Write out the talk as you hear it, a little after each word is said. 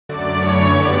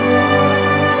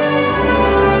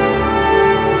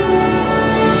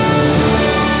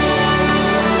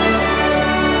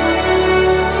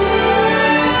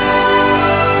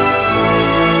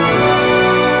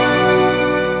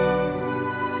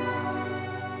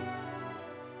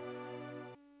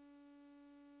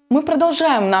Мы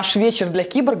продолжаем наш вечер для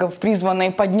киборгов, призванный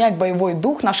поднять боевой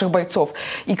дух наших бойцов.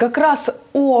 И как раз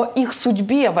о их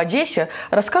судьбе в Одессе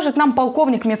расскажет нам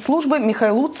полковник медслужбы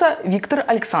Михайлуца Виктор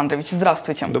Александрович.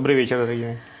 Здравствуйте. Добрый вечер,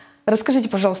 дорогие. Расскажите,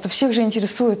 пожалуйста, всех же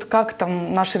интересует, как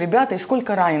там наши ребята и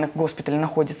сколько раненых в госпитале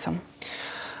находится?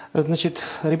 Значит,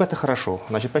 ребята хорошо.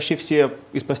 Значит, почти все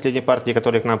из последней партии,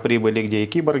 которые к нам прибыли, где и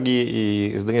киборги,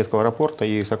 и из Донецкого аэропорта,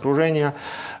 и с окружения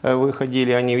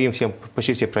выходили, они им всем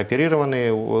почти все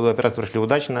прооперированы. Операции прошли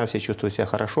удачно, все чувствуют себя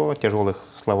хорошо, тяжелых,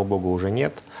 слава богу, уже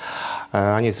нет.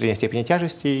 Они в средней степени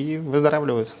тяжести и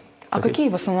выздоравливают. А какие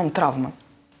в основном травмы?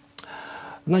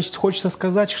 Значит, хочется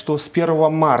сказать, что с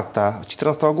 1 марта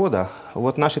 2014 года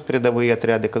вот наши передовые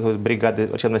отряды, бригады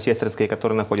врачебно-сестринские,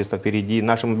 которые находятся впереди,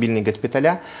 наши мобильные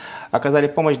госпиталя, оказали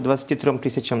помощь 23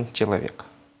 тысячам человек.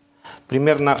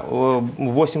 Примерно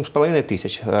 8,5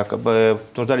 тысяч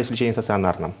нуждались в лечении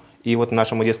стационарном. И вот в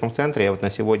нашем Одесском центре вот на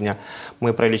сегодня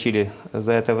мы пролечили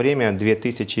за это время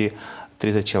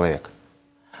 2030 человек.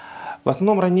 В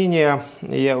основном ранения,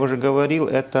 я уже говорил,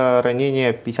 это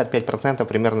ранения 55%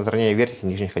 примерно ранения верхних и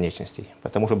нижних конечностей,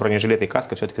 потому что бронежилеты и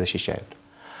каска все-таки защищают.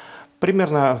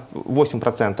 Примерно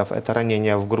 8% это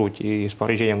ранения в грудь и с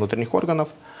повреждением внутренних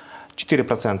органов,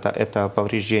 4% это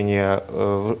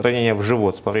ранения в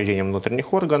живот с повреждением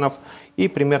внутренних органов, и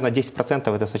примерно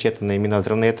 10% это сочетанные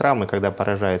минно-взрывные травмы, когда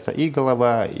поражается и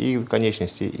голова, и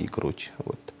конечности, и грудь.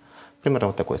 Вот. Примерно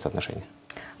вот такое соотношение.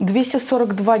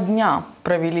 242 дня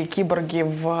провели киборги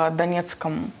в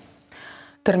Донецком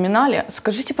терминале.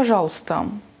 Скажите, пожалуйста,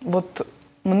 вот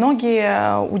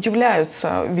многие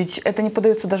удивляются, ведь это не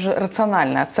поддается даже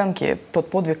рациональной оценке,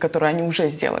 тот подвиг, который они уже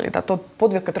сделали, да, тот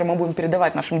подвиг, который мы будем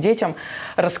передавать нашим детям,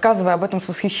 рассказывая об этом с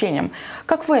восхищением.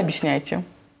 Как вы объясняете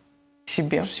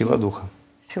себе? Сила духа.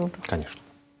 Сила духа. Конечно.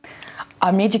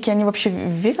 А медики, они вообще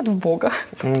верят в Бога?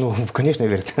 Ну, конечно,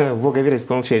 верят. В Бога верят,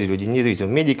 по-моему, все люди,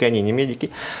 независимо, медики они, не медики.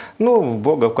 Ну, в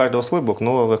Бога, у каждого свой Бог,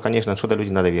 но, конечно, что-то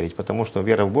людям надо верить, потому что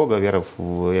вера в Бога, вера,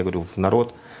 я говорю, в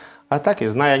народ. А так, и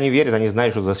зная, они верят, они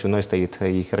знают, что за спиной стоит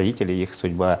их родители, их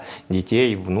судьба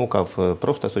детей, внуков,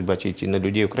 просто судьба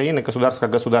людей Украины, государства,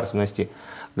 государственности,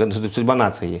 судьба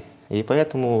нации. И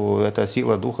поэтому эта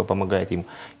сила духа помогает им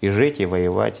и жить, и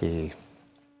воевать, и,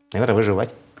 наверное, выживать.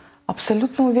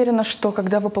 Абсолютно уверена, что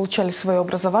когда вы получали свое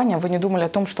образование, вы не думали о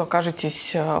том, что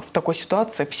окажетесь в такой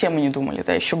ситуации. Все мы не думали.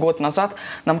 Да? Еще год назад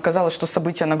нам казалось, что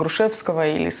события на Грушевского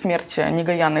или смерть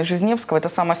Негояна и Жизневского – это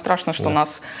самое страшное, что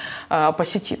нас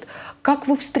посетит. Как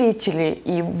вы встретили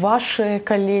и ваши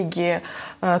коллеги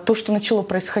то, что начало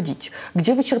происходить?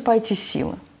 Где вы черпаете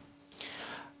силы?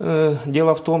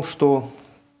 Дело в том, что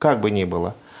как бы ни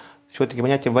было, все-таки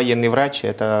понятие «военный врач» –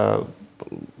 это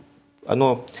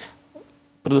оно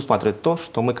предусматривает то,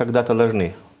 что мы когда-то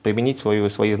должны применить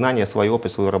свои знания, свой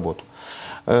опыт, свою работу.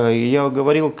 Я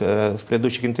говорил в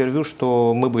предыдущих интервью,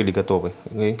 что мы были готовы.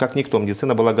 Как никто,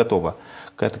 медицина была готова.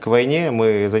 К войне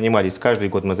мы занимались, каждый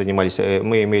год мы занимались,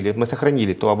 мы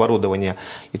сохранили то оборудование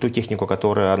и ту технику,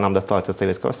 которая нам досталась от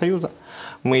Советского Союза.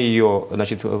 Мы ее,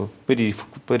 значит,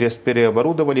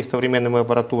 переоборудовали современной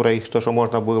аппаратурой, что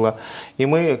можно было. И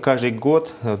мы каждый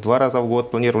год, 2 раза в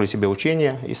год планировали себе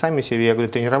учения. И сами себе, я говорю,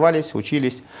 тренировались,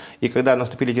 учились. И когда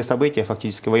наступили эти события,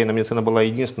 фактически военная медицина была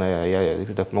единственная,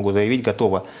 я могу заявить,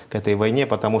 готова к этой войне,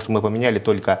 потому что мы поменяли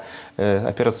только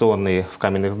операционные в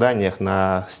каменных зданиях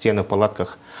на стены в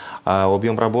палатках. А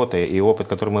объем работы и опыт,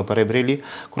 который мы приобрели.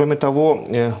 Кроме того,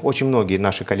 очень многие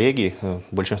наши коллеги,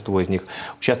 большинство из них,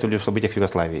 участвовали в событиях в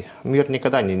Югославии. Мир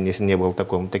никогда не был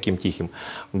таким тихим.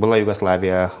 Была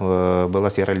Югославия, была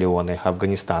Сьерра-Леоне,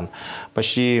 Афганистан.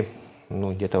 Почти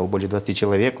где-то более 20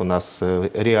 человек у нас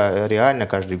реально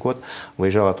каждый год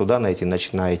выезжало туда на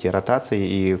эти ротации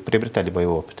и приобретали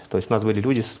боевой опыт. То есть у нас были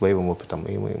люди с боевым опытом,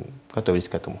 и мы готовились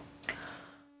к этому.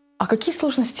 А какие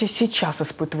сложности сейчас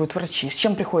испытывают врачи? С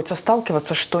чем приходится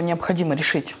сталкиваться, что необходимо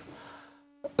решить?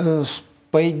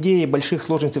 По идее, больших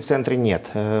сложностей в центре нет.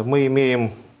 Мы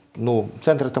имеем,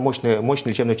 центр – это мощное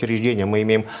лечебное учреждение. Мы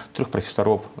имеем 3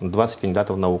 профессоров, 20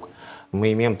 кандидатов наук.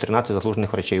 Мы имеем 13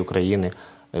 заслуженных врачей Украины,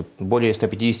 более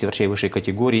 150 врачей высшей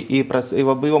категории, и в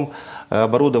объем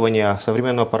оборудования,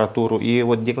 современную аппаратуру, и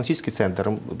вот диагностический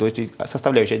центр, то есть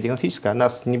составляющая диагностическая,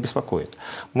 нас не беспокоит.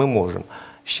 Мы можем.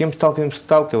 С чем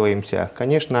сталкиваемся?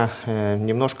 Конечно,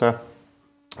 немножко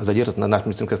задерживать на наше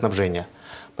медицинское снабжение.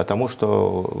 Потому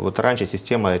что вот раньше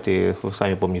система, это, вы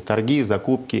сами помните, торги,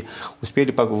 закупки,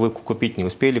 успели вы купить, не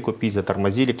успели купить,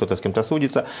 затормозили, кто-то с кем-то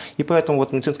судится. И поэтому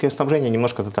вот медицинское снабжение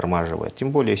немножко затормаживает.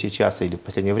 Тем более сейчас или в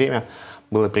последнее время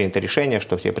было принято решение,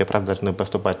 что все препараты должны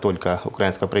поступать только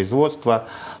украинского производства,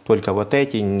 только вот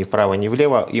эти, ни вправо, ни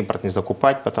влево, импорт не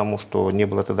закупать, потому что не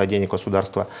было тогда денег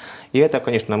государства. И это,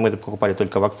 конечно, мы покупали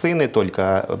только вакцины,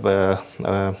 только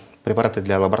препараты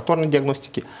для лабораторной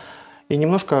диагностики. И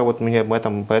немножко вот мне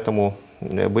поэтому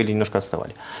были немножко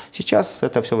отставали. Сейчас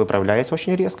это все выправляется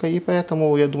очень резко, и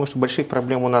поэтому я думаю, что больших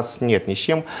проблем у нас нет ни с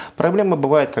чем. Проблемы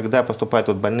бывают, когда поступают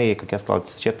вот больные, как я сказал,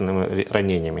 с тщательными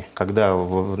ранениями, когда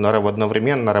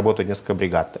одновременно работают несколько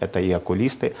бригад. Это и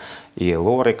окулисты, и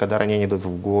лоры, когда ранения идут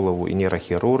в голову, и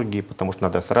нейрохирурги, потому что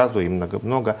надо сразу и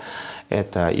много-много.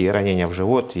 Это и ранения в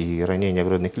живот, и ранения в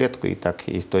грудную клетку, и так.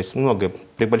 То есть много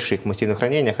при больших массивных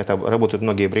ранениях это работают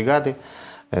многие бригады,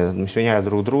 сменяют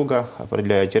друг друга,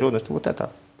 определяют очередность. Вот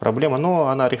это проблема, но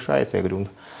она решается. Я говорю,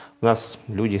 у нас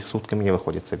люди сутками не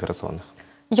выходят с операционных.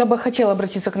 Я бы хотела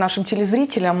обратиться к нашим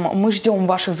телезрителям. Мы ждем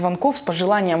ваших звонков с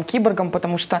пожеланием киборгам,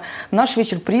 потому что наш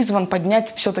вечер призван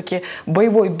поднять все-таки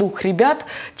боевой дух ребят,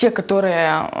 те,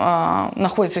 которые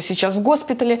находятся сейчас в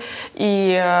госпитале.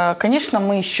 И, конечно,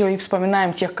 мы еще и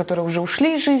вспоминаем тех, которые уже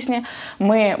ушли из жизни.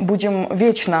 Мы будем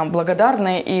вечно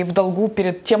благодарны и в долгу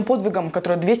перед тем подвигом,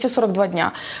 который 242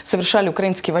 дня совершали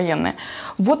украинские военные.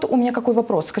 Вот у меня какой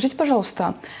вопрос. Скажите,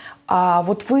 пожалуйста, а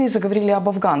вот вы заговорили об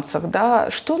афганцах, да?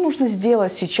 Что нужно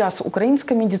сделать сейчас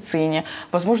украинской медицине,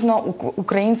 возможно,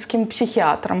 украинским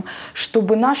психиатрам,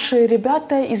 чтобы наши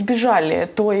ребята избежали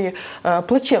той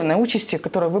плачевной участи,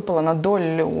 которая выпала на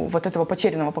долю вот этого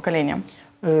потерянного поколения?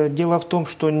 Дело в том,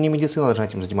 что не медицина должна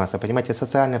этим заниматься, понимаете, это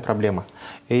социальная проблема.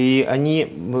 И они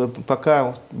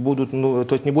пока будут, то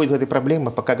есть не будет этой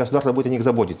проблемы, пока государство будет о них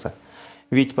заботиться.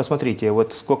 Ведь посмотрите,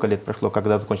 вот сколько лет прошло,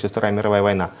 когда закончилась Вторая мировая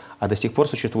война, а до сих пор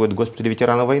существует госпиталь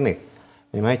ветеранов войны.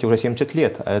 Понимаете, уже 70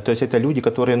 лет. То есть это люди,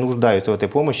 которые нуждаются в этой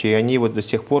помощи, и они вот до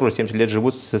сих пор уже 70 лет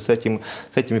живут с этими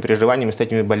переживаниями, с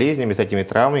этими болезнями, с этими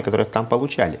травмами, которые там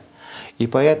получали. И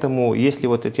поэтому, если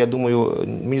вот это, я думаю,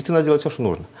 медицина сделает все, что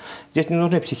нужно. Здесь не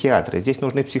нужны психиатры, здесь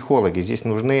нужны психологи, здесь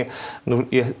нужны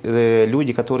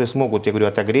люди, которые смогут, я говорю,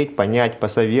 отогреть, понять,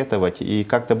 посоветовать и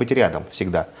как-то быть рядом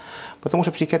всегда. Потому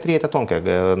что психиатрия – это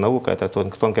тонкая наука, это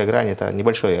тонкая грань, это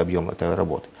небольшой объем этой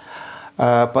работы.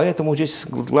 Поэтому здесь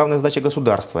главная задача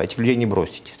государства – этих людей не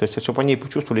бросить. То есть, чтобы они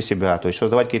почувствовали себя, то есть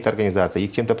создавать какие-то организации,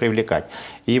 их чем-то привлекать,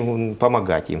 им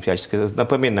помогать, им всячески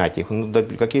напоминать их,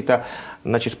 какие-то,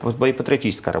 значит,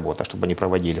 патриотическая работа, чтобы они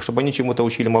проводили, чтобы они чему-то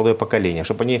учили молодое поколение,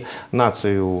 чтобы они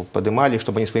нацию поднимали,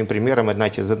 чтобы они своим примером,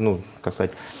 знаете, как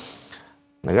сказать,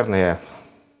 наверное,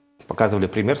 показывали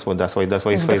пример свой,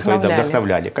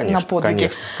 вдохновляли, конечно, на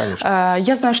подвиги. Конечно.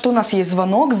 Я знаю, что у нас есть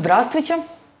звонок. Здравствуйте.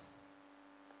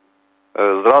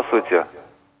 Здравствуйте.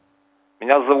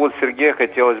 Меня зовут Сергей.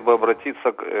 Хотелось бы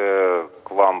обратиться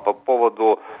к вам по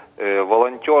поводу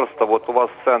волонтерства. Вот у вас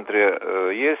в центре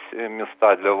есть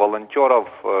места для волонтеров.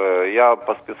 Я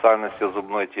по специальности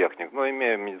зубной техник, но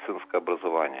имею медицинское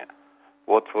образование.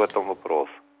 Вот в этом вопрос.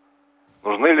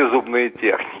 Нужны ли зубные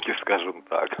техники, скажем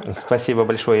так? Спасибо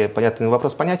большое. Понятный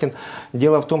вопрос, понятен.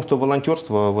 Дело в том, что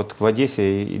волонтерство вот в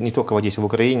Одессе, и не только в Одессе, в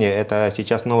Украине, это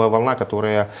сейчас новая волна,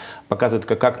 которая показывает,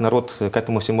 как народ к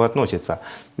этому всему относится.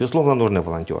 Безусловно, нужны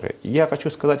волонтеры. Я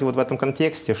хочу сказать вот в этом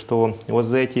контексте, что вот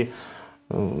за эти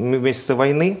месяцы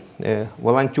войны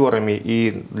волонтерами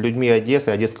и людьми Одессы,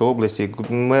 Одесской области,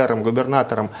 мэром,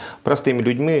 губернатором, простыми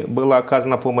людьми была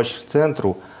оказана помощь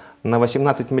центру на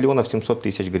 18 миллионов 700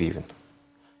 тысяч гривен.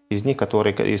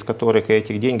 Из которых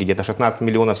этих денег, где-то 16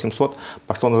 миллионов 700,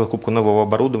 пошло на закупку нового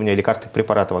оборудования и лекарственных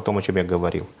препаратов, о том, о чем я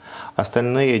говорил.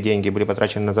 Остальные деньги были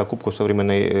потрачены на закупку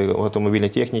современной автомобильной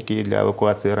техники для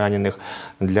эвакуации раненых,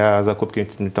 для закупки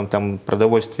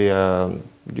продовольствия,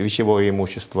 вещевое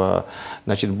имущество.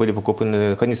 Значит, были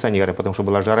покупаны кондиционеры, потому что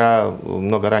была жара,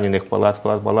 много раненых в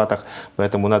палатах,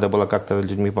 поэтому надо было как-то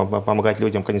помогать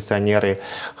людям, кондиционеры,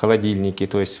 холодильники,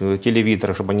 то есть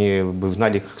телевизоры, чтобы они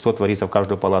знали, кто творится в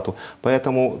каждую палату.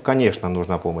 Поэтому, конечно,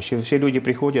 нужна помощь. И все люди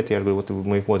приходят, я говорю, вот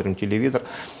мы смотрим телевизор,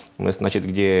 значит,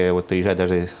 где вот приезжают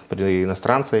даже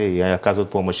иностранцы и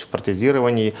оказывают помощь в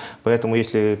протезировании. Поэтому,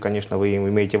 если, конечно, вы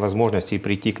имеете возможность и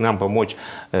прийти к нам помочь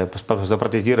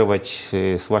запротезировать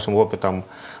с вашим опытом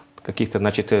каких-то,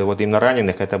 значит, вот именно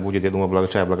раненых, это будет, я думаю,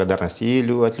 большая благодарность и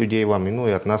от людей вам, ну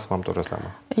и от нас вам то же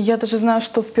самое. Я даже знаю,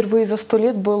 что впервые за 100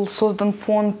 лет был создан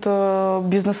фонд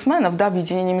бизнесменов, да,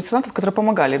 объединение меценатов, которые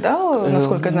помогали, да,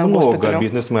 насколько я знаю, много госпиталю.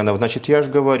 Бизнесменов, значит, я же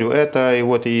говорю, это и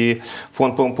вот и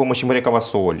фонд помощи морякам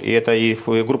 «Соль», и это и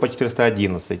группа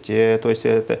 411,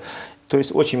 то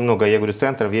есть очень много, я говорю,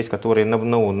 центров есть, которые на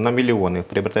миллионы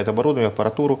приобретают оборудование,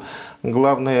 аппаратуру.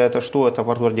 Главное, это что? Это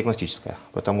аппаратура диагностическая.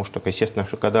 Потому что, естественно,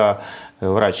 что когда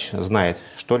врач знает,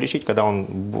 что лечить, когда он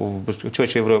в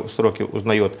четче сроки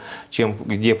узнает,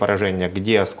 где поражение,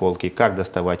 где осколки, как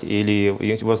доставать,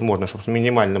 или возможно, чтобы с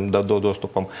минимальным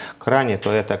доступом к ране, то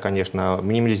это, конечно,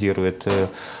 минимизирует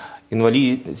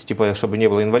типа, чтобы не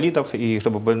было инвалидов, и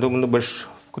чтобы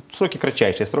сроки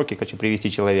кратчайшие, привести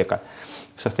человека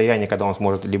в состояние, когда он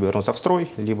сможет либо вернуться в строй,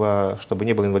 либо чтобы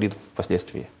не было инвалидов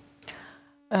впоследствии.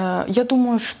 Я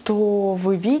думаю, что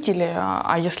вы видели,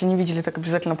 а если не видели, так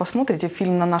обязательно посмотрите,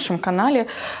 фильм на нашем канале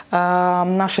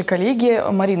нашей коллеги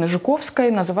Марины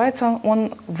Жуковской. Называется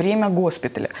он «Время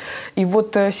госпиталя». И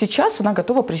вот сейчас она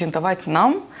готова презентовать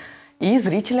нам и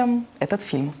зрителям этот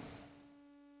фильм.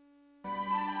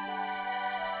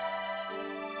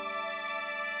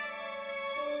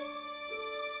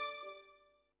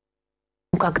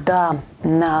 Когда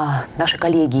наши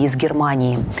коллеги из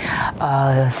Германии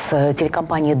с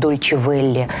телекомпанией Deutsche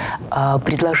Welle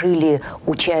предложили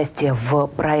участие в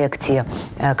проекте,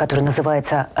 который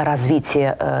называется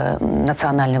 «Развитие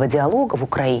национального диалога в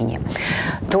Украине»,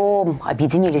 то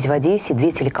объединились в Одессе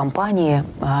две телекомпании,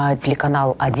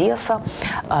 телеканал «Одесса»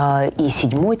 и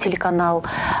 7-й телеканал,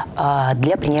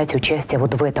 для принятия участия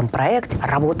вот в этом проекте.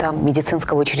 Работа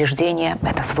медицинского учреждения –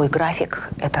 это свой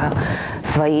график, это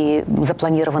свои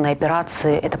запланированные операции,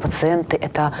 это пациенты,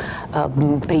 это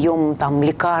прием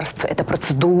лекарств, это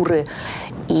процедуры.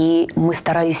 И мы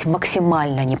старались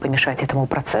максимально не помешать этому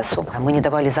процессу. Мы не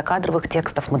давали закадровых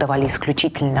текстов, мы давали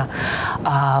исключительно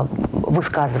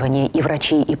высказывания и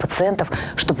врачей, и пациентов,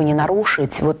 чтобы не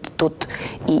нарушить вот тот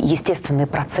и естественный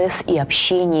процесс и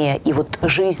общение, и вот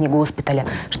жизни госпиталя,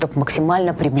 чтобы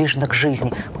максимально приближенно к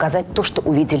жизни. Показать то, что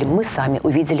увидели мы сами,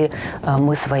 увидели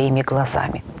мы своими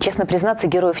глазами. Честно признаться,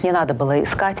 героев не надо было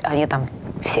искать, они там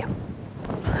все.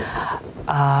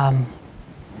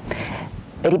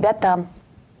 Ребята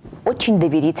очень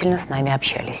доверительно с нами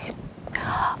общались.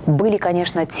 Были,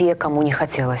 конечно, те, кому не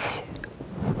хотелось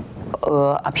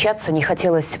общаться, не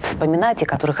хотелось вспоминать, и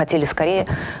которые хотели скорее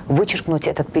вычеркнуть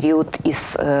этот период из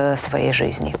своей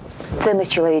жизни.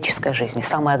 Ценность человеческой жизни –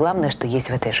 самое главное, что есть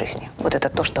в этой жизни. Вот это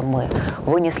то, что мы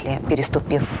вынесли,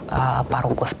 переступив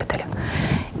порог госпиталя.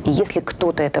 И если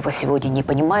кто-то этого сегодня не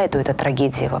понимает, то это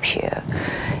трагедия вообще.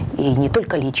 И не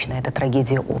только личная, это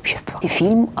трагедия общества. И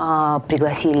фильм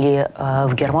пригласили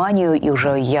в Германию, и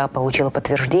уже я получила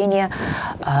подтверждение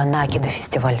на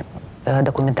кинофестиваль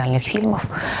документальных фильмов.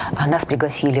 Нас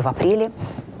пригласили в апреле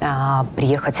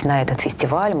приехать на этот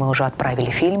фестиваль. Мы уже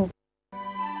отправили фильм.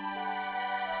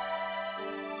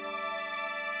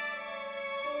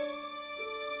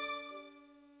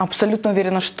 Абсолютно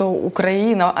уверена, что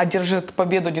Украина одержит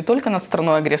победу не только над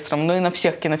страной-агрессором, но и на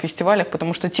всех кинофестивалях,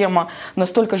 потому что тема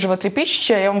настолько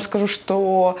животрепещущая. Я вам скажу,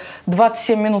 что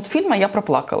 27 минут фильма я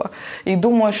проплакала. И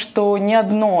думаю, что ни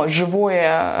одно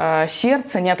живое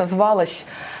сердце не отозвалось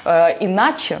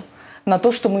иначе на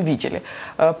то, что мы видели.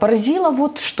 Поразило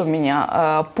вот что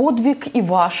меня. Подвиг и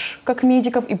ваш, как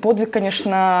медиков, и подвиг,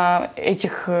 конечно,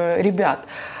 этих ребят.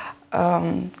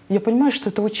 Я понимаю, что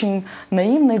это очень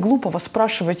наивно и глупо вас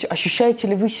спрашивать, ощущаете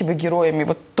ли вы себя героями,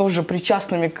 вот тоже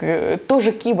причастными,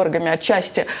 тоже киборгами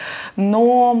отчасти.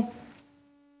 Но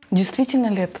действительно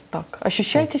ли это так?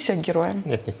 Ощущаете себя героем?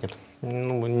 Нет.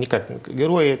 Ну, никак.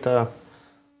 Герои это,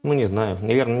 ну не знаю,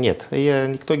 наверное, нет.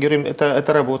 Никто герой,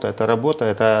 это работа,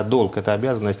 это долг, это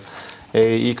обязанность.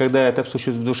 И когда это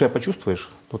в душе почувствуешь,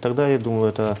 то тогда, я думаю,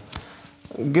 это...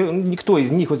 Никто из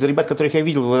них, вот ребят, которых я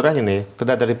видел раненые,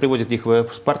 когда даже привозят их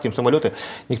с партией в самолеты,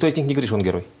 никто из них не говорит, что он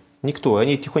герой. Никто.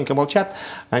 Они тихонько молчат,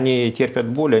 они терпят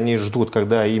боль, они ждут,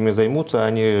 когда ими займутся,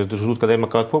 они ждут, когда им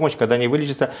окажут помощь, когда они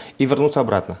вылечатся и вернутся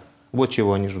обратно. Вот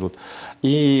чего они ждут.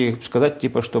 И сказать,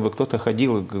 типа, чтобы кто-то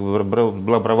ходил,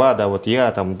 была бравада, вот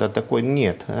я там, да такой,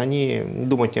 нет. Они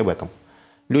думают не об этом.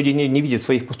 Люди не видят в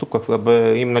своих поступках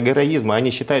именно героизма,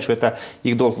 они считают, что это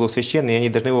их долг был священный, и они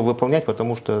должны его выполнять,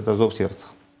 потому что это зов сердца.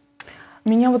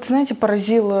 Меня вот, знаете,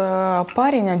 поразил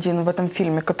парень один в этом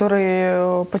фильме,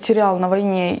 который потерял на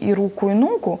войне и руку, и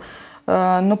ногу,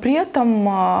 но при этом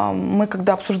мы,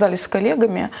 когда обсуждали с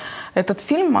коллегами этот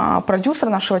фильм, продюсер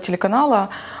нашего телеканала,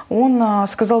 он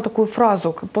сказал такую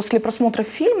фразу: после просмотра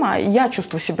фильма я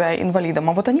чувствую себя инвалидом,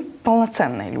 а вот они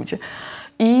полноценные люди.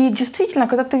 И действительно,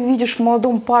 когда ты видишь в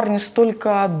молодом парне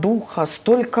столько духа,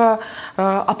 столько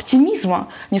оптимизма,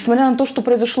 несмотря на то, что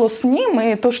произошло с ним,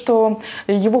 и то, что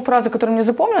его фраза, которая мне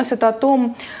запомнилась, это о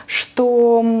том,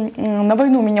 что на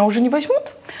войну меня уже не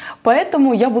возьмут,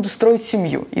 поэтому я буду строить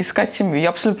семью, искать семью. Я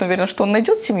абсолютно уверена, что он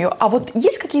найдет семью. А вот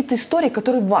есть какие-то истории,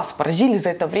 которые вас поразили за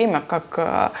это время,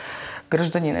 как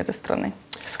гражданина этой страны,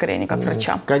 скорее не как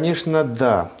врача? Конечно,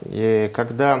 да. И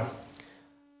когда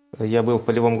я был в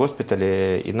полевом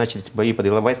госпитале и начались бои под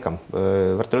Иловайском,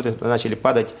 вертолеты начали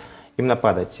падать, именно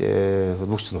падать в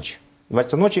 2 часов ночи. 2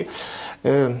 часа ночи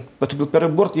поступил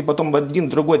первый борт, и потом один,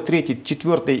 другой, третий,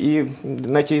 четвертый, и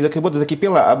знаете, работа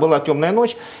закипела, а была темная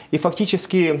ночь, и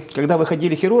фактически, когда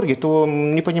выходили хирурги, то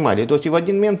не понимали. То есть в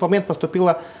один момент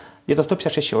поступило где-то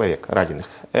 156 человек раненых.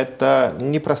 Это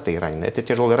не простые раненые, это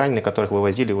тяжелые раненые, которых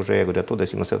вывозили уже, я говорю, оттуда,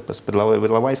 с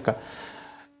Иловайска.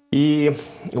 И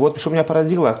вот что меня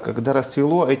поразило, когда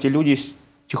расцвело, эти люди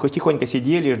тихонько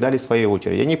сидели и ждали своей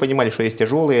очереди. Они понимали, что есть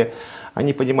тяжелые,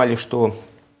 они понимали, что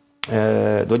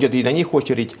дойдет и на них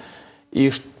очередь.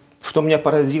 И что меня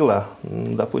поразило,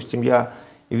 допустим, я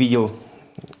видел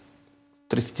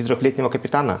 33-летнего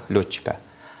капитана, летчика,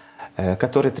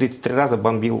 который 33 раза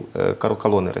бомбил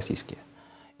колонны российские.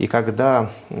 И когда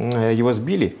его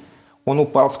сбили, он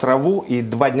упал в траву и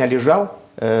 2 дня лежал,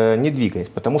 не двигаясь,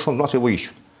 потому что он знал, что его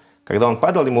ищут. Когда он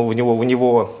падал, у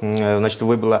него значит,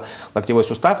 выбило локтевой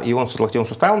сустав, и он с локтевым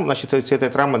суставом, значит, с этой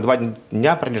травмой 2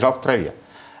 дня пролежал в траве.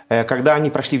 Когда они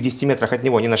прошли в 10 метрах от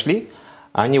него, не нашли,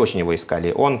 они очень его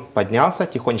искали. Он поднялся,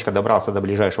 тихонечко добрался до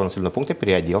ближайшего населенного пункта,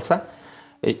 переоделся,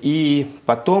 и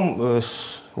потом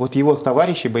вот его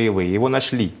товарищи боевые его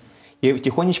нашли и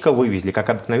тихонечко вывезли, как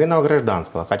обыкновенного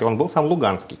гражданского, хотя он был сам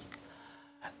луганский.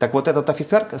 Так вот этот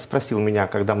офицер спросил меня,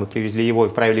 когда мы привезли его и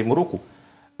вправили ему руку,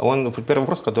 первый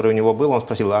вопрос, который у него был, он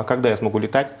спросил, а когда я смогу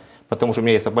летать, потому что у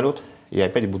меня есть самолет, и я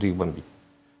опять буду их бомбить.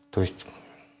 То есть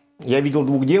я видел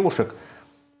 2 девушек,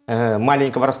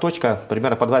 маленького росточка,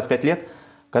 примерно по 25 лет,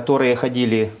 которые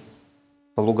ходили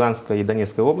по Луганской и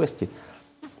Донецкой области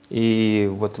и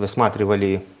вот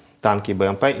высматривали танки,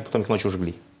 БМП, и потом их ночью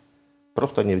жгли.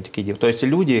 Просто они такие. То есть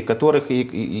люди, которых, то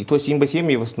есть им бы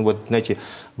семьи, вот, знаете,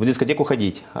 в дискотеку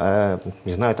ходить,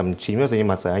 не знаю, там, семьей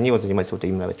заниматься, они вот занимаются вот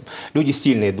именно этим. Люди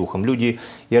сильные духом, люди,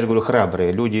 я же говорю,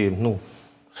 храбрые, люди, ну,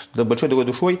 с большой такой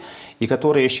душой, и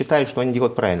которые считают, что они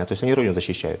делают правильно, то есть они родину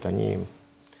защищают, они...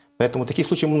 Поэтому таких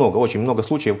случаев много, очень много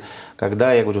случаев,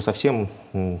 когда, я говорю, совсем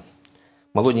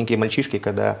молоденькие мальчишки,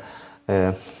 когда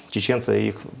чеченцы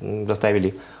их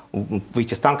заставили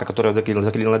выйти с танка, который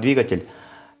заклинил на двигатель,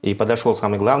 и подошел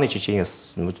самый главный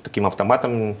чеченец с таким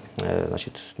автоматом,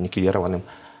 значит, никелированным,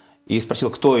 и спросил,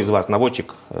 кто из вас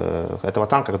наводчик этого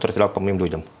танка, который стрелял по моим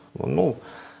людям. Ну,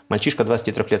 мальчишка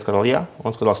 23 лет, сказал я.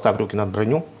 Он сказал, ставь руки над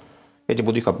броню, я тебе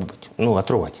буду их обувать, ну,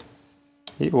 отрывать.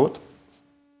 И вот,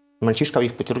 мальчишка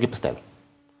их по руки поставил.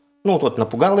 Ну, вот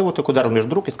напугал его, так ударил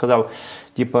между рук и сказал,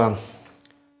 типа,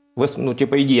 ну,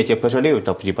 типа, иди, я тебя пожалею,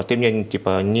 типа, ты мне,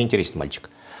 типа, не интересен,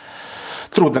 мальчик.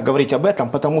 Трудно говорить об этом,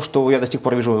 потому что я до сих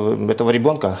пор вижу этого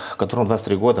ребенка, которому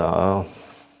 23 года, а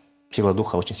сила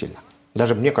духа очень сильна.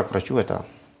 Даже мне, как врачу, это,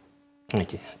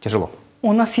 знаете, тяжело.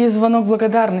 У нас есть звонок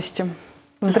благодарности.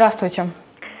 Здравствуйте.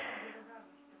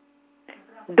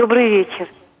 Добрый вечер.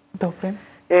 Добрый.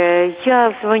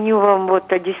 Я звоню вам,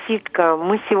 вот, одесситка.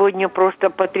 Мы сегодня просто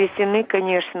потрясены,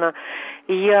 конечно.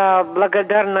 Я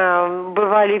благодарна,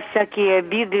 бывали всякие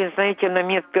обиды, знаете, на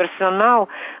медперсонал,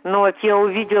 но вот я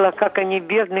увидела, как они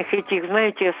бедных этих,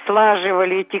 знаете,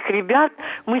 слаживали этих ребят.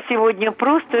 Мы сегодня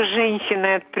просто с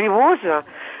женщиной от привоза,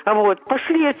 вот,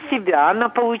 пошли от себя. Она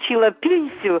получила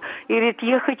пенсию и говорит,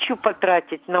 я хочу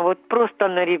потратить на вот просто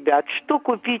на ребят. Что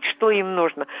купить, что им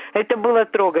нужно. Это было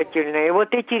трогательно. И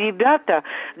вот эти ребята,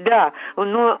 да,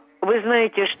 но вы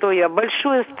знаете, что я,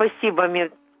 большое спасибо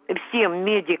всем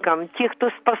медикам, тех, кто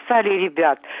спасали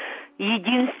ребят.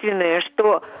 Единственное,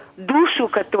 что душу,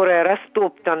 которая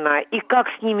растоптана, и как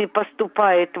с ними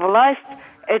поступает власть,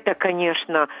 это,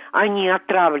 конечно, они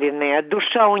отравленные.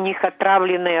 Душа у них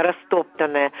отравленная,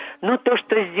 растоптанная. Но то,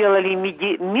 что сделали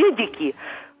медики,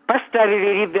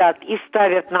 поставили ребят и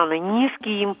ставят на ноги,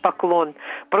 низкий им поклон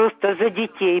просто за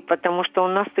детей, потому что у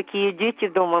нас такие дети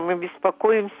дома, мы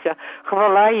беспокоимся,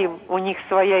 хвала им, у них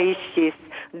своя есть честь.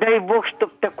 Дай Бог,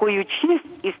 чтобы такую честь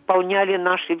исполняли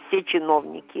наши все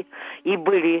чиновники и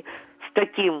были с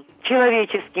таким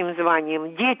человеческим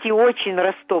званием. Дети очень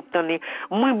растоптаны.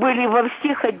 Мы были во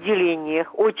всех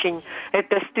отделениях, очень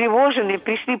встревожены,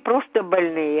 пришли просто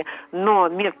больные, но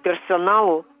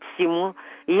медперсоналу всему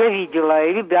Я видела,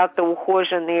 и ребята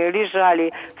ухоженные,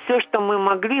 лежали. Все, что мы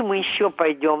могли, мы еще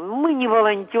пойдем. Мы не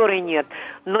волонтеры, нет.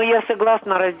 Но я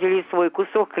согласна разделить свой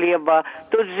кусок хлеба,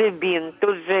 тот же бин,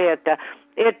 тот же это.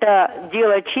 Это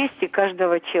дело чести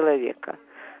каждого человека.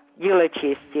 Дело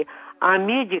чести. А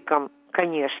медикам,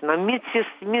 конечно,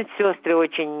 медсестры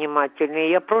очень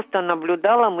внимательные. Я просто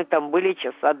наблюдала, мы там были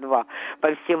часа 2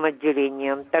 по всем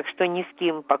отделениям. Так что низкий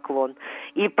им поклон.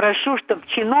 И прошу, чтобы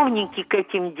чиновники к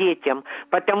этим детям,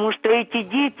 потому что эти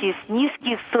дети с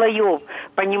низких слоев,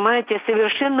 понимаете,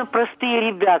 совершенно простые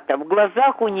ребята. В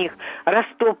глазах у них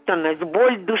растоптанность,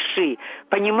 боль души.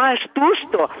 Понимаешь, то,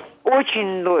 что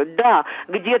очень, да,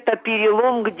 где-то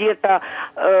перелом, где-то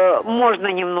можно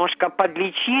немножко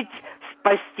подлечить,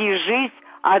 спасти жизнь,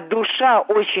 а душа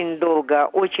очень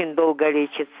долго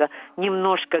лечится.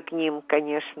 Немножко к ним,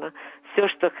 конечно. Все,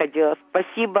 что хотела.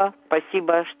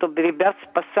 Спасибо, чтобы ребят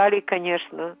спасали,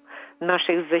 конечно,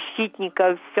 наших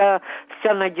защитников.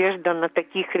 Вся надежда на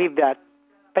таких ребят.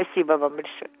 Спасибо вам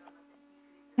большое.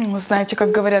 Вы знаете,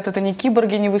 как говорят, это не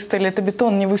киборги не выстояли, это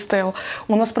бетон не выстоял.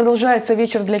 У нас продолжается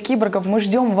вечер для киборгов. Мы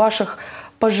ждем ваших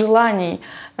пожеланий,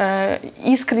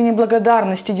 искренней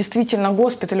благодарности действительно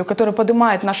госпиталю, который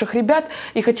поднимает наших ребят.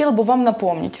 И хотела бы вам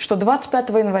напомнить, что 25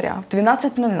 января в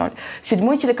 12:00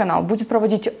 7-й телеканал будет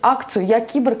проводить акцию «Я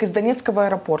киборг» из Донецкого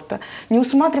аэропорта. Не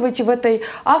усматривайте в этой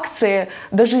акции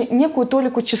даже некую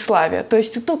толику тщеславия. То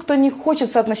есть тот, кто не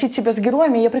хочет соотносить себя с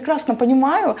героями, я прекрасно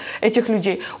понимаю этих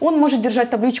людей, он может держать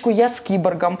табличку «Я с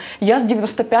киборгом», «Я с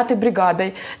 95-й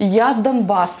бригадой», «Я с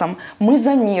Донбассом», «Мы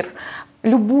за мир».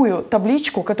 Любую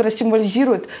табличку, которая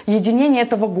символизирует единение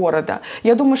этого города.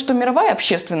 Я думаю, что мировая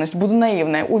общественность, буду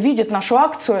наивной, увидит нашу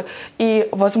акцию и,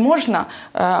 возможно,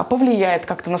 повлияет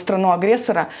как-то на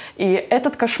страну-агрессора. И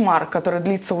этот кошмар, который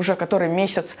длится уже который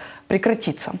месяц,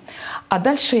 прекратится. А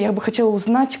дальше я бы хотела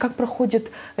узнать, как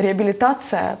проходит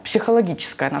реабилитация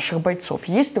психологическая наших бойцов.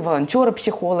 Есть ли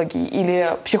волонтеры-психологи или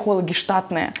психологи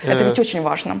штатные? Это ведь очень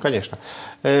важно. Конечно.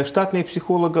 Штатных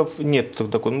психологов нет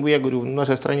такой. Ну, я говорю, в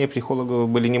нашей стране психологи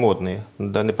были не модные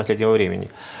до последнего времени.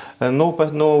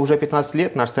 Но уже 15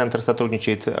 лет наш центр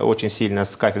сотрудничает очень сильно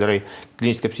с кафедрой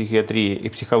клинической психиатрии и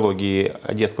психологии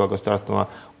Одесского государственного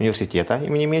университета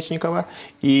имени Мечникова.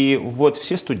 И вот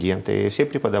все студенты, все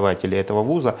преподаватели этого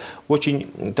вуза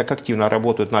очень так активно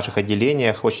работают в наших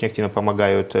отделениях, очень активно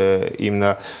помогают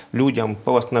именно людям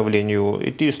по восстановлению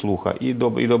и слуха, и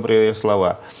добрые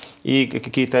слова. И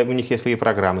какие-то у них есть свои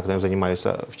программы, которыми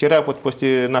занимаются. Вчера, вот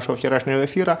после нашего вчерашнего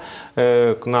эфира,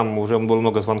 к нам уже было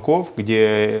много звонков,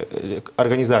 где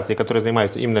организации, которые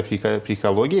занимаются именно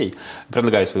психологией,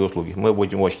 предлагают свои услуги. Мы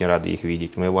будем очень рады их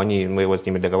видеть. Мы вот с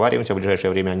ними договариваемся, в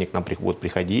ближайшее время они к нам будут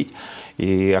приходить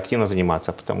и активно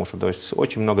заниматься, потому что, то есть,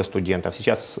 очень много студентов.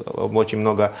 Сейчас очень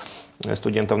много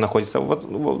студентов находятся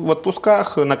в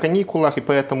отпусках, на каникулах, и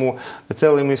поэтому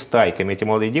целыми стайками эти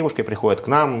молодые девушки приходят к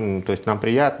нам, то есть нам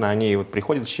приятно, они вот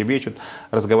приходят, щебечут,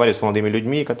 разговаривают с молодыми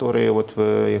людьми, которые вот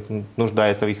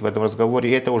нуждаются в этом разговоре,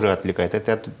 и это уже отвлекает.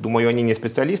 Это, думаю, они не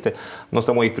специалисты, но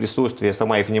само их присутствие,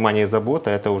 сама их внимание и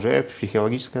забота, это уже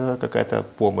психологическая какая-то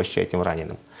помощь этим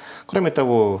раненым. Кроме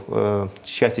того,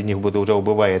 часть из них уже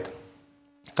убывает,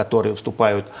 которые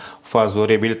вступают в фазу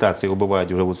реабилитации,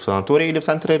 убывают уже в санатории или в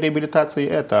центре реабилитации.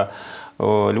 Это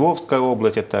Львовская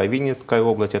область, это Винницкая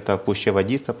область, это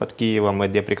Пуща-Водица под Киевом,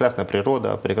 где прекрасная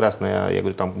природа, прекрасные, я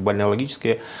говорю, там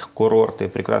бальнеологические курорты,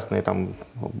 прекрасные там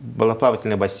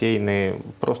плавательные бассейны,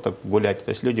 просто гулять. То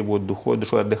есть люди будут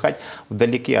душой отдыхать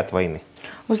вдалеке от войны.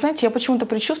 Вы знаете, я почему-то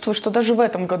предчувствую, что даже в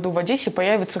этом году в Одессе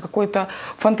появится какой-то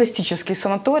фантастический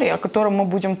санаторий, о котором мы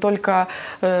будем только,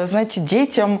 знаете,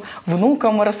 детям,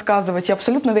 внукам рассказывать. Я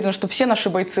абсолютно уверена, что все наши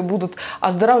бойцы будут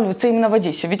оздоравливаться именно в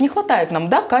Одессе. Ведь не хватает нам,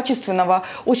 да, качественного,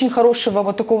 очень хорошего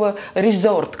вот такого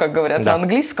резорт, как говорят на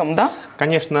английском, да?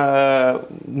 Конечно,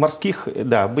 морских,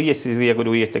 да, есть, я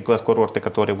говорю, есть такие курорты,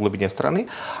 которые в глубине страны.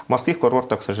 Морских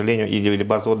курортов, к сожалению, или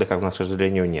баз отдыха, к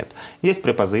сожалению, нет. Есть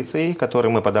препозиции,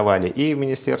 которые мы подавали и в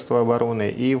Министерство обороны,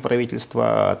 и в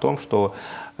правительство о том, что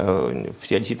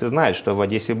все одесситы знают, что в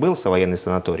Одессе был военный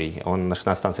санаторий. Он на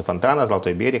станции Фонтана,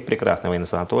 Золотой берег, прекрасный военный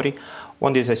санаторий.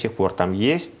 Он здесь до сих пор там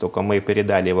есть, только мы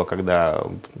передали его, когда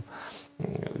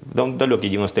в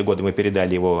далекие 90-е годы мы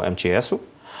передали его МЧСу.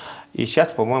 И сейчас,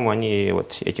 по-моему, они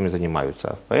вот этим и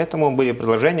занимаются. Поэтому были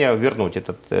предложения вернуть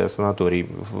этот санаторий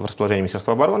в расположение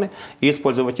Министерства обороны и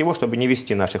использовать его, чтобы не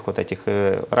везти наших вот этих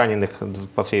раненых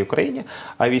по всей Украине,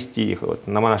 а везти их вот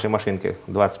на нашей машинке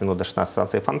 20 минут до 16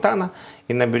 станции Фонтана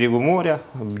и на берегу моря,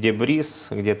 где бриз,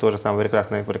 где тоже самая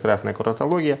прекрасная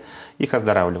курортология, их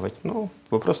оздоравливать. Ну,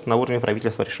 вопрос на уровне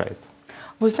правительства решается.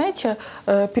 Вы знаете,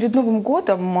 перед Новым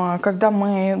годом, когда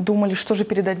мы думали, что же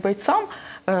передать бойцам,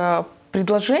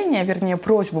 предложение, вернее,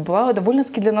 просьба была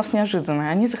довольно-таки для нас неожиданная.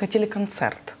 Они захотели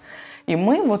концерт. И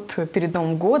мы вот перед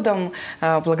Новым годом,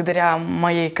 благодаря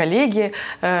моей коллеге,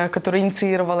 которая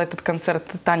инициировала этот концерт,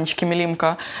 Танечке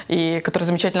Милимко, и которая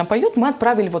замечательно поет, мы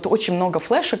отправили вот очень много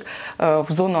флешек в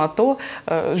зону АТО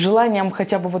с желанием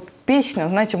хотя бы вот песня,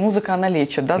 знаете, музыка, она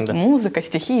лечит, да? Да. Музыка,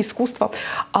 стихи, искусство.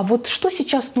 А вот что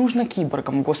сейчас нужно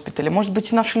киборгам в госпитале? Может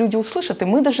быть, наши люди услышат, и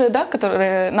мы даже, да,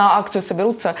 которые на акцию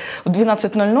соберутся в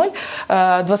 12:00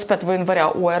 25 января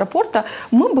у аэропорта,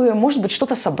 мы бы, может быть,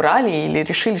 что-то собрали или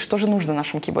решили, что же нужно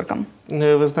нашим киборгам?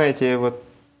 Вы знаете, вот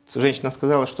женщина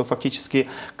сказала, что фактически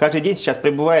каждый день сейчас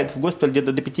прибывает в госпиталь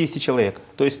где-то до 50 человек.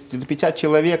 То есть до 50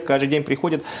 человек каждый день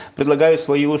приходят, предлагают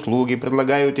свои услуги,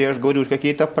 предлагают, я же говорю,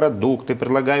 какие-то продукты,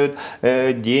 предлагают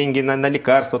деньги на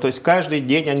лекарства. То есть каждый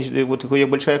день вот такое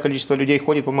большое количество людей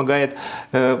ходит, помогает.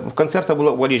 Концертов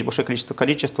было большое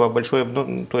количество, большое,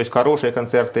 ну, то есть хорошие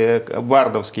концерты,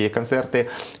 бардовские концерты,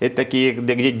 такие,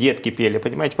 где детки пели,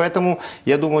 понимаете. Поэтому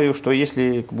я думаю, что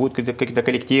если будут какие-то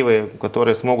коллективы,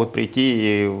 которые смогут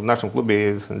прийти и в нашем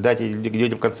клубе дать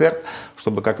людям концерт,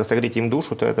 чтобы как-то согреть им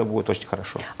душу, то это будет очень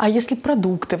хорошо. А если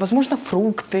продукты, возможно,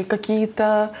 фрукты,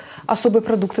 какие-то особые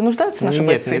продукты нуждаются наши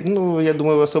бойцы? Нет, ну, я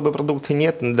думаю, особые продукты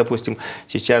нет. Допустим,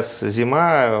 сейчас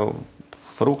зима,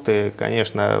 фрукты,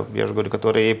 конечно, я же говорю,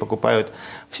 которые покупают,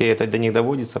 все это до них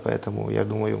доводится, поэтому, я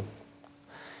думаю,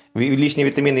 лишние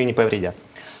витамины им не повредят.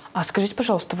 А скажите,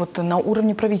 пожалуйста, вот на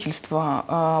уровне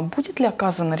правительства будет ли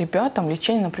оказано ребятам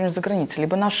лечение, например, за границей?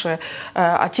 Либо наши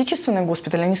отечественные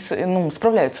госпитали, они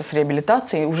справляются с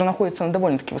реабилитацией, уже находятся на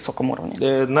довольно-таки высоком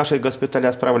уровне? Наши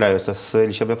госпиталя справляются с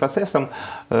лечебным процессом.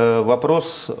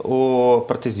 Вопрос о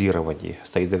протезировании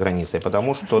стоит за границей,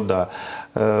 потому что, да,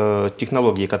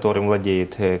 технологии, которым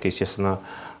владеет, естественно,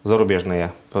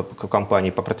 зарубежные компании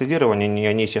по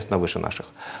протезированию, они, естественно, выше наших.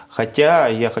 Хотя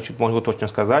я могу точно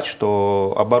сказать,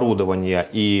 что оборудование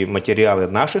и материалы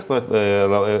наших,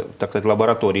 так сказать,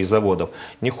 лабораторий, заводов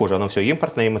не хуже. Оно все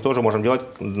импортное, и мы тоже можем делать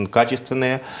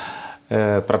качественные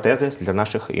протезы для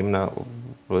наших именно,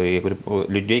 я говорю,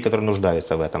 людей, которые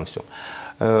нуждаются в этом всем.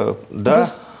 Да.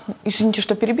 Извините,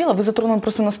 что перебила. Вы затронули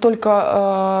просто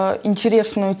настолько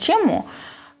интересную тему,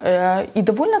 и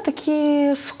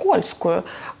довольно-таки скользкую.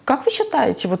 Как вы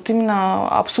считаете, вот именно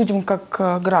обсудим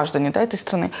как граждане, да, этой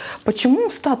страны, почему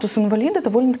статус инвалида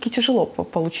довольно-таки тяжело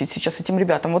получить сейчас этим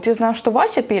ребятам? Вот я знаю, что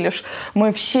Вася Пелеш,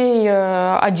 мы всей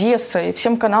Одессой,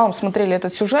 всем каналам смотрели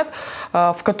этот сюжет,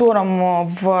 в котором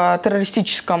в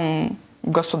террористическом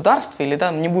государстве, или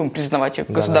да, не будем признавать их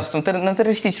государством, на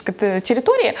террористической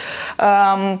территории,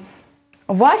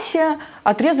 Васе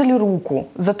отрезали руку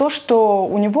за то, что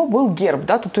у него был герб,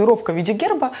 да, татуировка в виде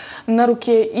герба на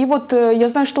руке. И вот я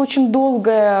знаю, что очень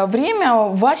долгое время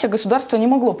Васе государство не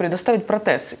могло предоставить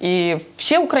протез. И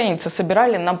все украинцы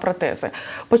собирали нам протезы.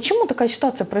 Почему такая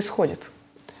ситуация происходит?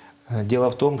 Дело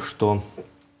в том, что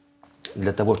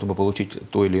для того, чтобы получить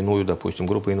ту или иную, допустим,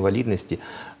 группу инвалидности,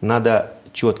 надо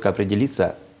четко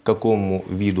определиться, какому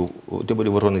виду, то были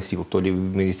вооруженных сил, то ли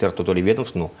министерству, то ли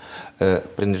ведомству,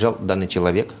 принадлежал данный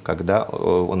человек, когда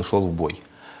он шел в бой.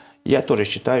 Я тоже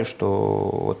считаю, что,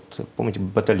 вот, помните,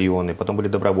 батальоны, потом были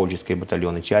добровольческие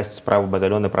батальоны, часть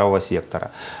батальона правого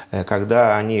сектора.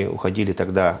 Когда они уходили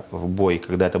тогда в бой,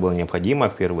 когда это было необходимо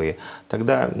впервые,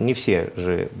 тогда не все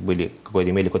же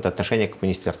имели какое-то отношение к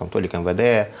министерствам, то ли к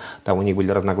МВД, там у них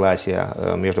были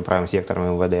разногласия между правым сектором и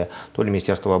МВД, то ли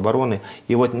Министерство обороны.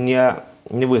 И вот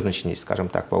невызначенность, скажем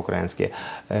так по-украински,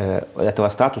 этого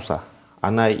статуса,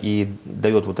 она и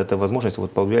дает вот эту возможность,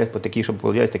 вот, чтобы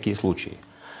появлялись такие случаи.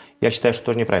 Я считаю, что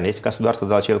тоже неправильно. Если государство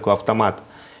дало человеку автомат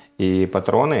и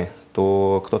патроны,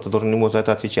 то кто-то должен ему за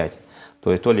это отвечать. То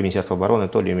есть то ли Министерство обороны,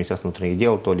 то ли Министерство внутренних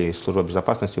дел, то ли Служба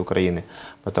безопасности Украины.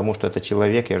 Потому что этот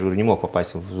человек, я же говорю, не мог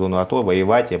попасть в зону АТО,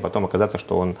 воевать, и потом оказаться,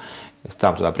 что он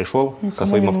сам туда пришел со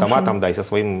своим автоматом, да, и со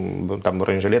своим там,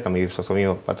 бронежилетом, и со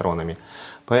своими патронами.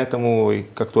 Поэтому,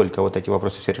 как только вот эти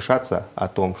вопросы все решатся о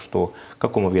том, что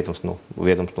какому ведомству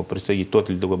предстоит тот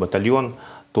или другой батальон,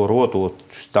 то роту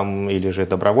там, или же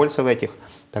добровольцев этих,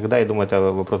 тогда, я думаю,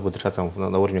 этот вопрос будет решаться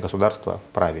на уровне государства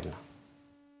правильно.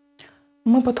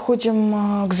 Мы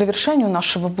подходим к завершению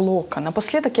нашего блока.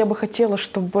 Напоследок я бы хотела,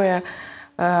 чтобы,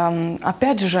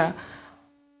 опять же,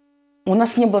 у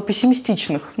нас не было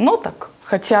пессимистичных ноток,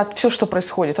 хотя все, что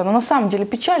происходит, оно на самом деле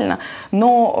печально.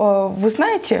 Но, вы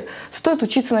знаете, стоит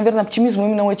учиться, наверное, оптимизму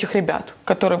именно у этих ребят,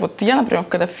 которые, вот я, например,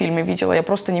 когда в фильме видела, я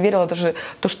просто не верила даже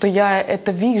то, что я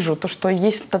это вижу, то, что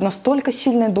есть настолько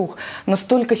сильный дух,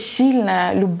 настолько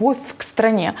сильная любовь к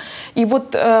стране. И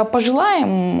вот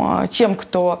пожелаем тем,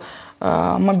 кто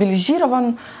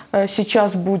мобилизирован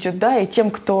сейчас будет, да, и тем,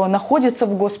 кто находится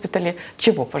в госпитале,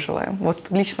 чего пожелаем?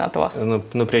 Вот лично от вас.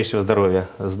 Ну, прежде всего, здоровье.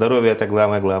 Здоровье – это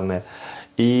главное.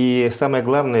 И самое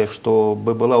главное,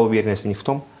 чтобы была уверенность у них в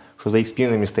том, что за их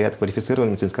спинами стоят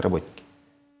квалифицированные медицинские работники.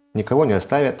 Никого не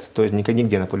оставят, то есть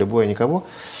нигде на поле боя никого.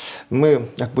 Мы,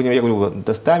 как будем, я говорю,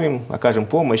 доставим, окажем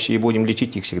помощь и будем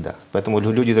лечить их всегда. Поэтому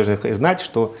люди должны знать,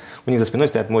 что у них за спиной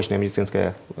стоит мощное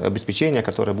медицинское обеспечение,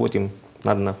 которое будет им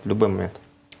надо в любой момент.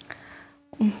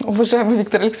 Уважаемый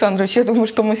Виктор Александрович, я думаю,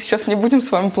 что мы сейчас не будем с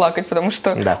вами плакать, потому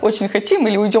что очень хотим,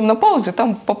 или уйдем на паузу, и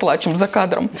там поплачем за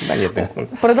кадром. Да нет.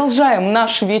 Продолжаем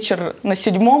наш вечер на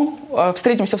 7.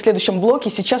 Встретимся в следующем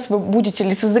блоке. Сейчас вы будете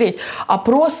лицезреть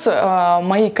опрос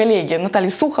моей коллеги Натальи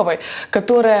Суховой,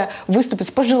 которая выступит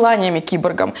с пожеланиями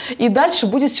киборгам. И дальше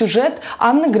будет сюжет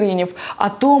Анны Грынев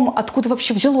о том, откуда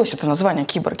вообще взялось это название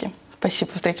киборги.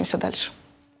 Спасибо, встретимся дальше.